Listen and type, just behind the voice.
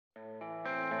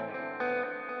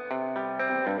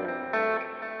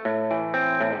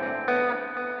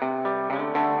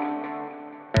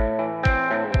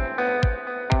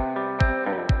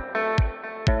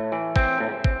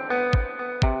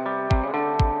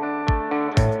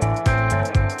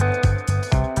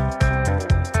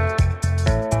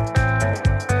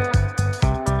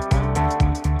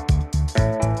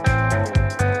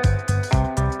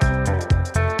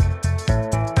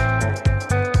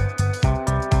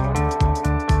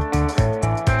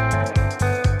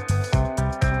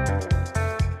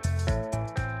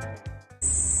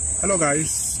Hello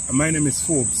guys, my name is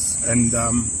Forbes and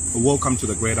welcome to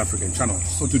the Great African Channel.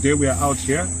 So today we are out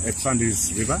here at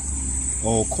Sandys River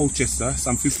or Colchester,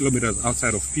 some few kilometers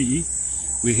outside of PE.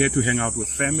 We're here to hang out with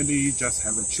family, just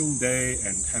have a chill day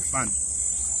and have fun.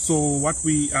 So what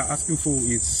we are asking for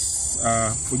is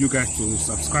for you guys to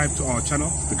subscribe to our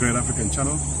channel, the Great African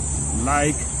Channel,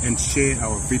 like and share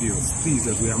our videos, please,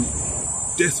 as we are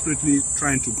desperately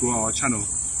trying to grow our channel.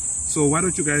 So why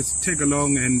don't you guys tag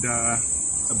along and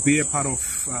be a part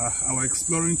of our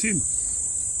exploring team.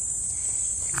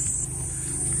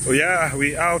 So yeah,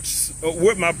 we out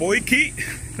with my boy Key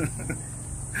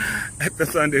at the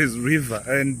Sandys River,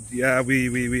 and yeah,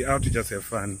 we out to just have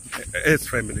fun as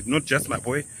family, not just my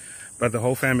boy but the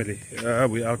whole family.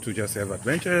 We out to just have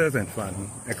adventures and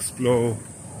fun, explore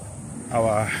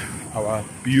our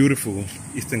beautiful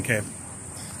Eastern Cape.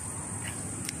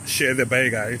 Share the bay,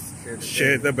 guys.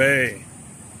 Share the bay.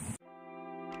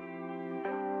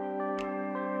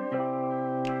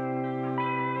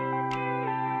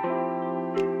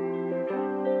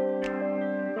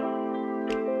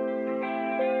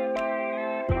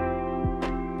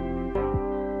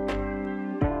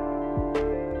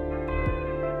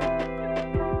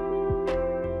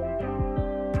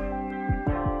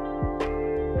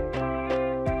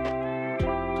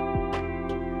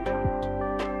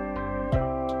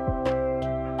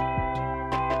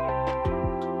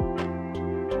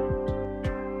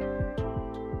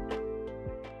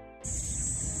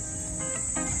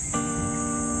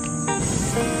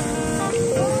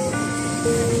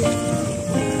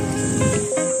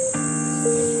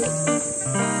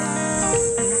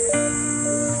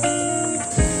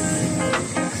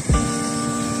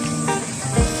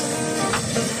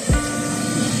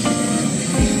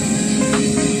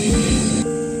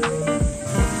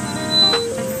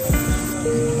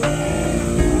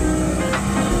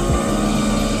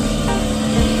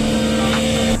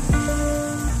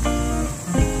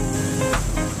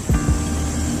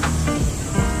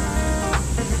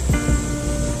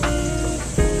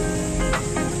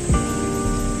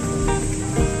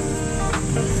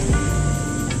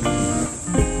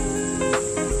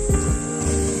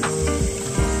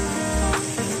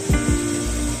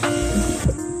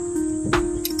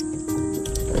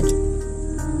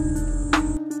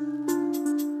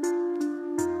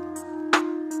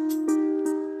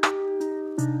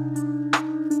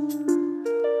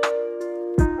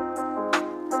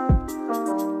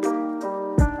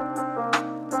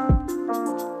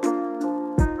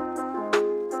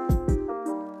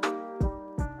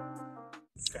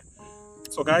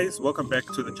 So guys, welcome back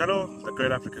to the channel, the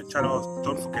Great African Channel.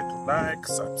 Don't forget to like,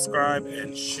 subscribe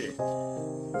and share.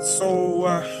 So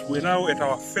we're now at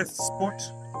our first spot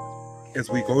as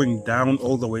we're going down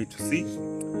all the way to sea.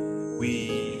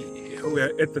 We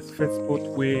are at this first spot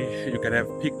where you can have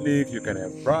picnic, you can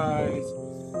have rides,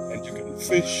 and you can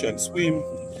fish and swim.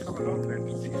 Come along and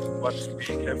see what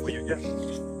we have for you here.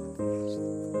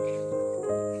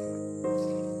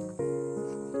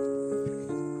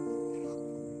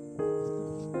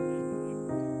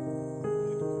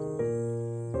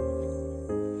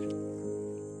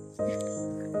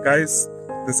 Guys,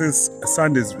 this is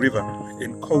Sandys River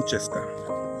in Colchester,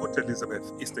 Port Elizabeth,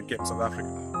 Eastern Cape, South Africa.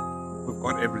 We've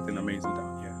got everything amazing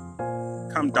down here.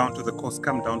 Come down to the coast,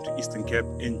 come down to Eastern Cape,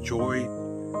 enjoy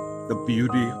the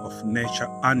beauty of nature,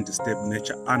 undisturbed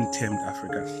nature, untamed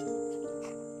Africa.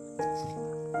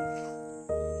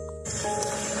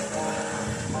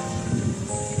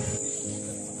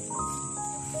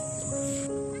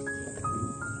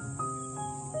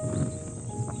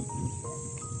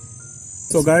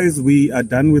 So guys, we are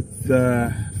done with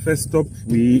the first stop.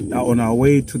 We are on our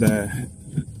way to the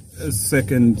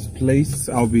second place.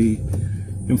 I'll be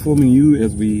informing you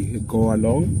as we go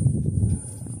along.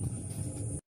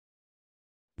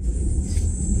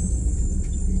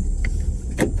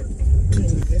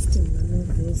 Invest in one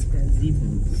of those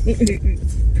gazebos.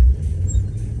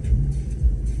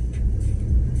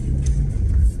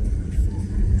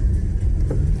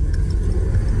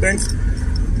 Thanks.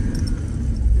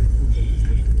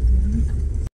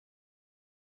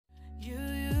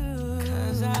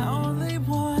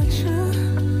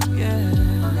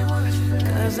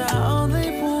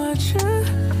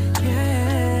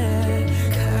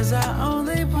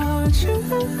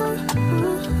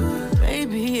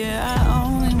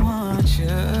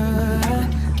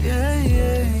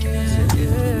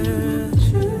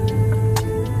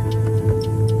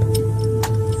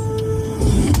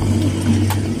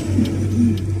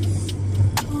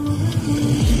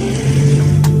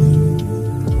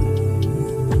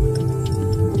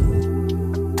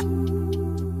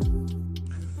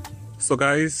 So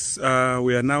guys,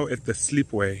 we are now at the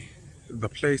slipway The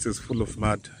place is full of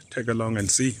mud. Take along and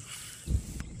see.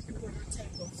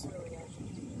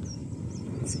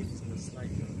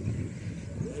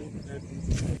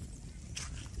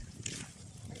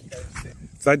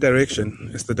 That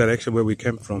direction is the direction where we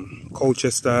came from.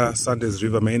 Colchester, Sanders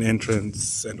River main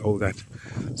entrance and all that.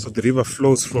 So the river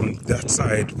flows from that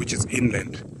side, which is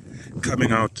inland,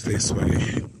 coming out this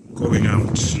way, going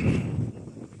out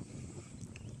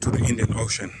to the Indian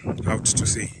Ocean, out to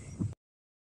sea.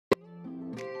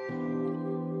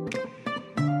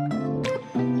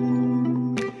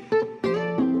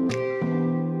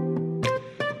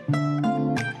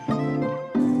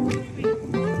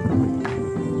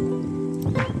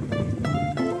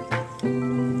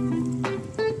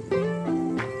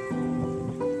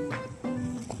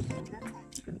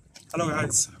 Hello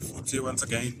guys, Forbes here once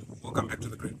again. Welcome back to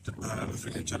the Great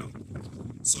African Channel.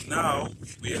 So now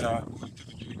we are going to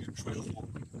be doing a trail walk,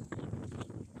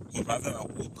 or rather a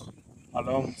walk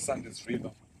along Sanders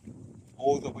River,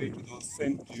 all the way to those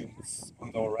sand dunes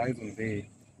on the horizon there,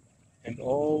 and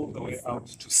all the way out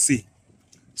to sea.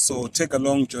 So take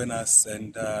along, join us,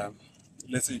 and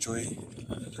let's enjoy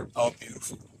our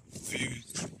beautiful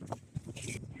views.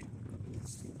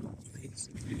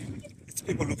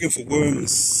 People looking for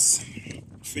worms,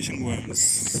 fishing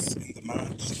worms in the mud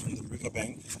on the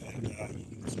riverbank, and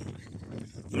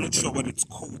I'm not sure what it's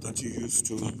called that you use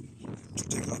to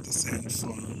take out the sand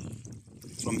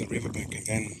from the riverbank and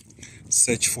then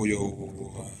search for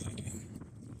your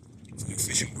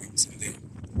fishing worms in there.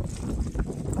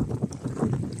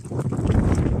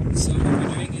 So what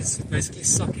we're doing is basically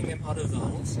sucking them out of the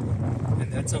holes,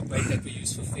 and that's our bait that we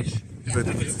use for fish. Oh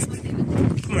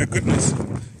my goodness.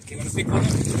 You want to pick one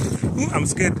up? I'm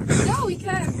scared. No, we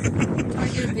can. I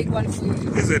get a big one for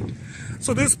you. Is it?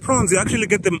 So these prawns, you actually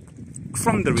get them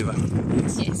from the river?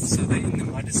 Yes. So they're in the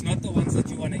mud. It's not the ones that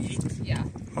you want to eat. Yeah.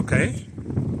 Okay.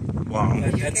 Wow.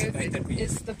 But that's a bait that we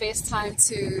use. It's the best time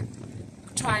to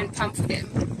try and pump for them.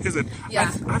 Is it? Yeah.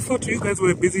 I thought you guys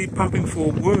were busy pumping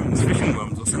for worms, fishing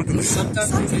worms or something.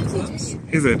 Sometimes we get worms,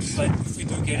 Is it? but if we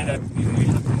do get it, I'd be very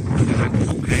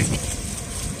happy. Okay.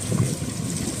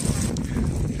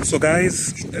 So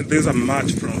guys, these are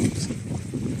mud prawns,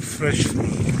 fresh from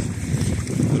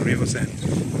the river sand.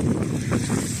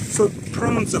 So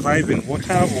prawns survive in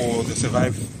water, or they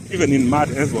survive even in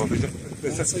mud as well? So you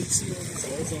see all these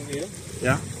holes on here?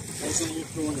 Yeah. Those are all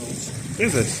prawn holes.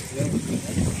 Is it?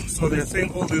 Yeah. So they're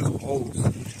saying all these holes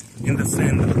in the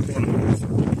sand are prawn holes.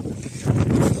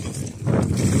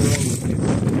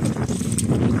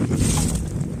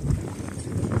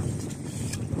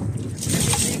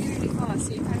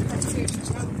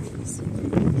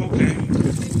 Okay.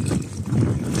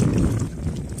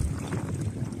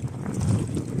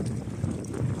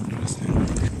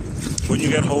 When you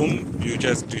get home, do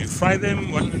you fry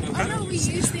them? What? Oh no, we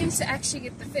use them to actually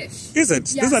get the fish. Is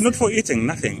it? Yeah, These are not for eating,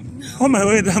 nothing. No. Oh my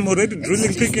word, I'm already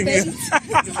drooling thinking. No,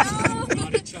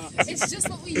 it's just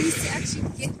what we use to actually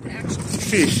get the actual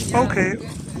Fish. Yeah, Okay.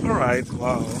 yeah. Alright,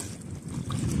 wow.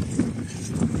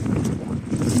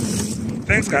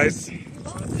 Thanks guys.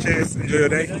 Cheers. Enjoy your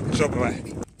day. Sure, bye.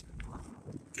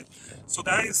 So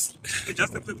guys,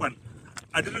 just a quick one.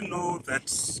 I didn't know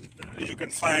that you can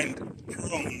find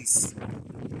prawns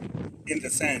in the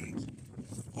sand,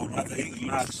 or rather in the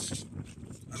mud,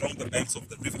 along the banks of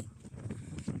the river.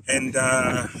 And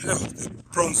the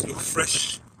prawns look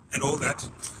fresh and all that.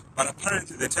 But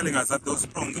apparently they're telling us that those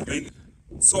prawns are very...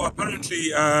 So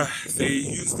apparently they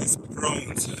use these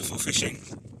prawns for fishing.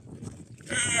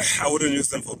 I wouldn't use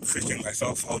them for fishing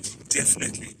myself. I would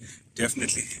definitely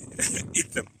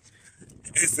eat them.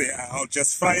 I'll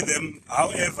just fry them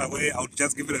however way. I'll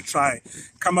just give it a try,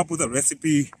 come up with a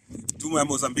recipe, do my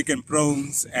Mozambican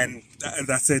prawns, and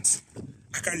that's it.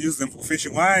 I can't use them for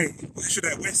fishing. Why should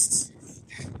I waste?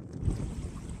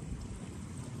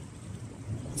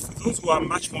 For those who are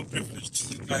much more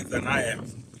privileged than I am,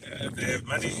 they have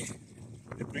money,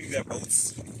 they bring their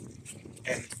boats,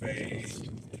 and they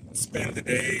spend the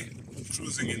day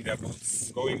cruising in their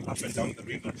boats, going up and down the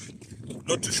river.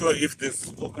 Not too sure if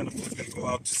this all kind of boat can go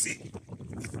out to sea,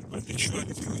 but be sure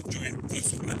if you enjoy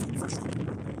this for sure.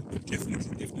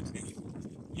 Definitely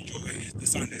enjoy the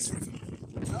Sanders River.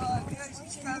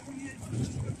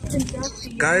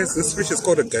 Guys, this fish is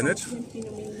called a gannet.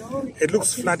 It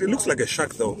looks flat. It looks like a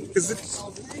shark though. Is it?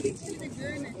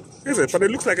 Is it? But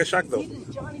it looks like a shark though.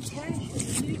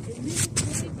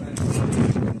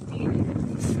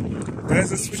 Guys,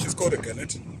 this fish is called a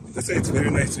gannet. They say it's very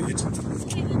nice to eat.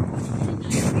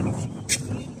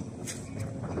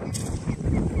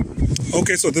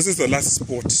 Okay, so this is the last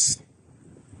spot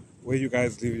where you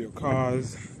guys leave your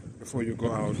cars before you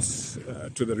go out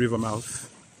to the river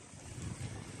mouth.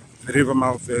 The river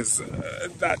mouth is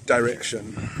that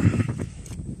direction.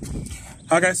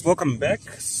 Hi guys, welcome back.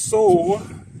 So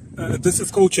this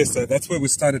is Colchester. That's where we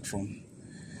started from,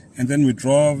 and then we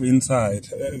drove inside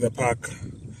the park,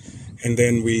 and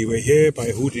then we were here by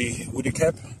Hoodie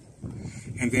Cap,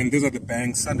 and then these are the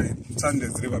banks,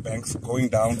 Sunday's river banks, going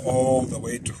down all the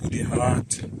way to Hoodie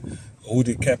Heart,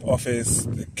 Hoodie Cap office,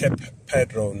 the Cap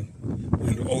Padron,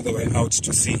 and all the way out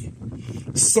to sea.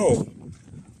 So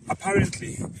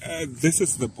apparently this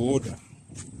is the border.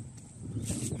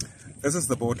 This is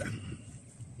the border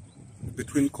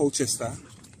between Colchester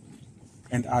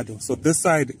and Addo. So this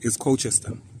side is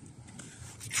Colchester.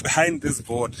 Behind this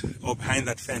board, or behind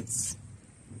that fence,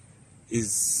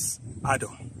 is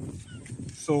Addo.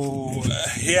 So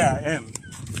here I am.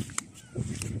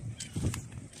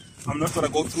 I'm not gonna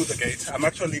go through the gate. I'm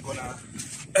actually gonna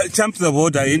jump the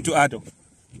border into Addo.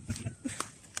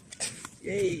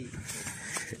 Yay!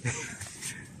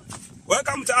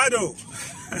 Welcome to Addo,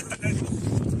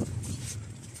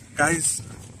 guys.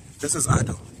 This is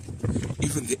Addo.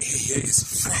 Even the air here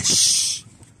is fresh.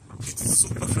 It's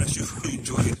super fresh. You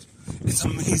enjoy it. It's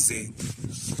amazing.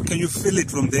 Can you feel it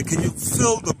from there? Can you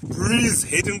feel the breeze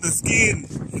hitting the skin?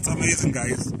 It's amazing,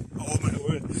 guys. Oh my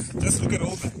word. Just look at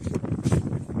all that.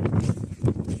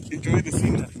 Enjoy the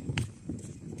scenery.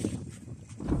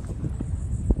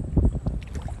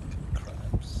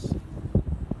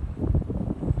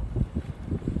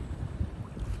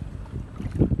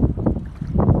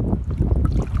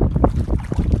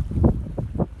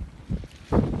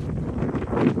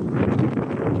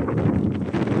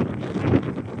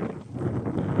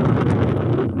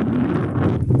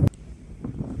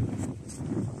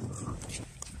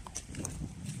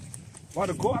 Want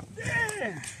to go up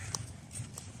there,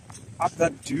 up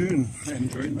that dune, and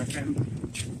join my family.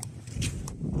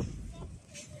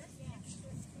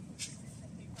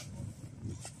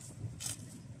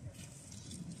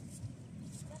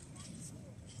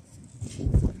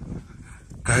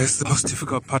 Guys, the most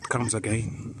difficult part comes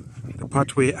again. The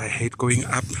part where I hate going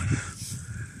up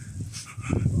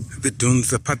the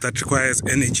dunes, the part that requires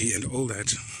energy and all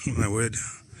that. Oh my word.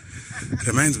 It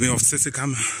reminds me of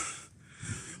Sisikama.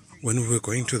 When we were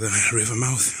going to the river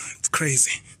mouth. It's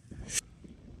crazy.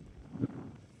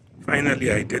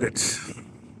 Finally I did it.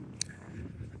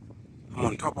 I'm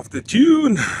on top of the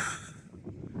dune.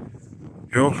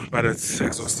 Yo, but it's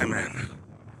exhausting, man.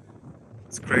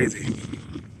 It's crazy.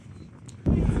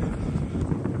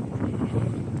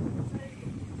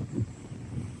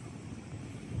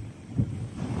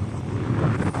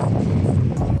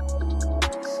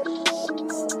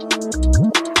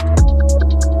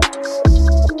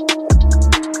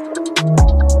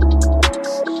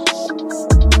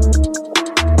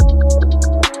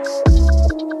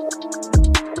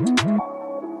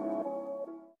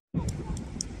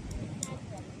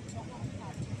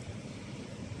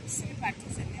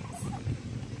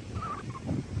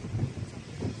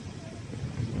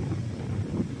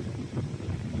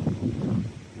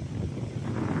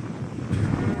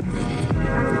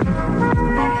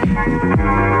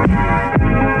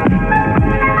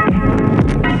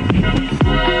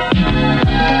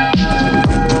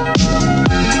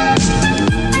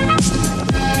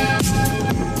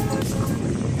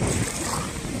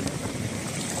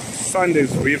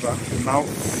 Sunday's river, the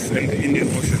mouth, and the Indian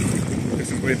Ocean.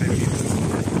 This is where they meet.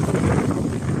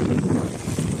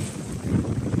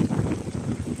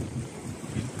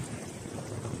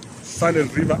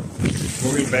 Sunday's river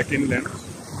going back inland.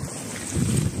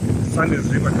 Sunday's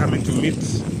river coming to meet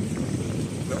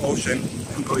the ocean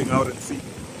and going out at sea.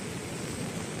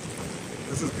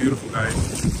 This is beautiful,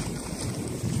 guys.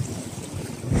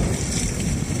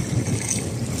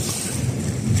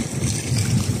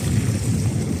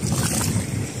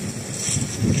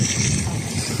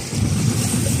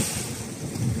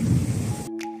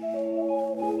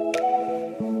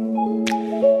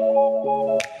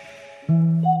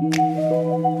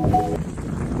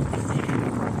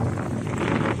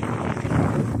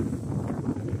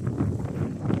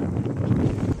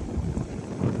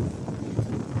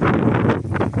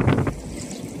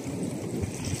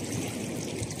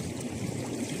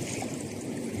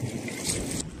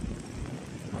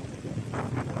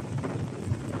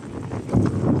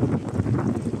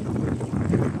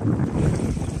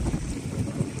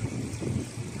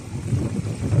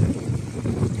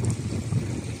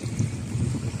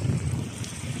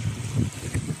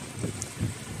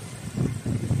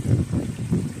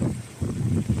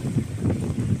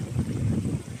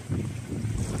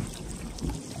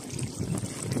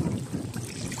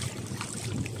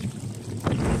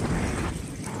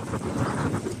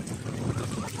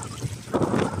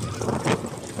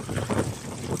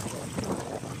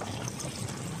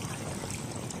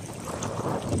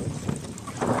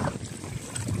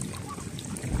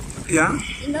 Yeah?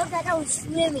 You know that I was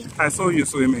swimming. I saw you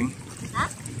swimming. Huh?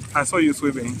 I saw you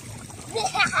swimming.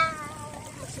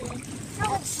 I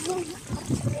was swimming.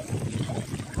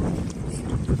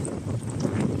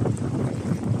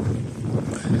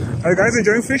 Are you guys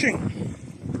enjoying fishing?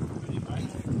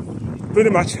 Pretty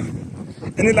much.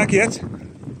 Any luck yet?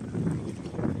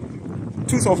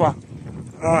 2 so far.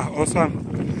 Ah, awesome.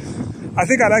 I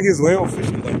think I like his way of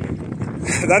fishing.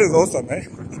 That is awesome, eh?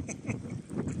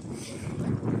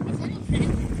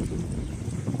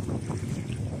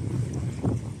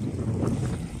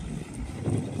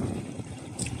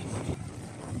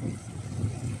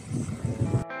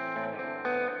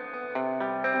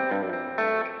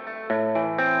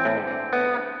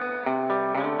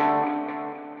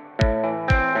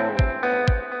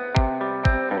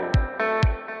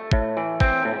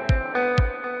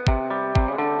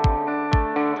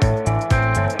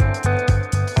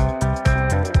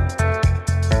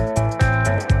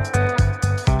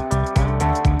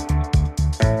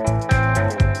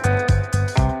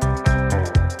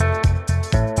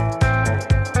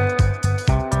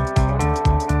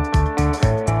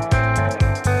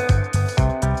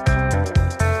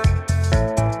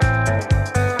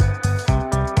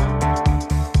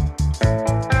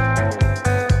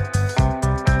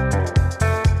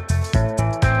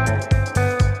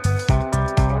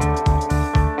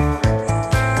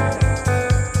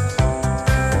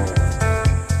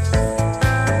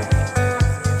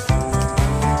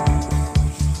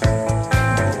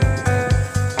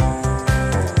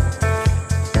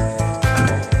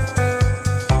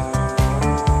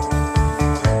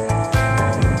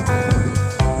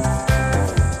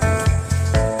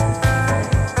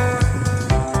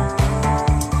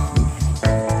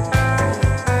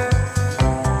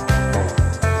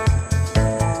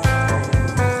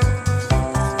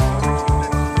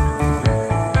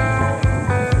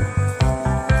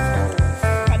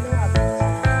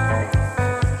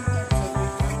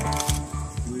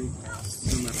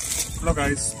 Hello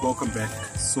guys, welcome back.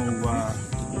 So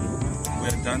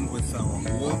we're done with our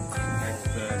walk at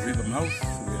the river mouth.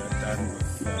 We're done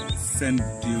with sand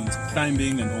dunes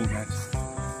climbing and all that.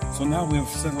 So now we have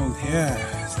settled here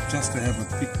just to have a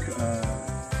quick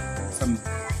some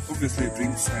obviously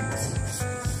drinks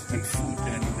and food,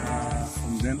 and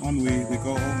from then on we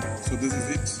go home. So this is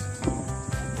it.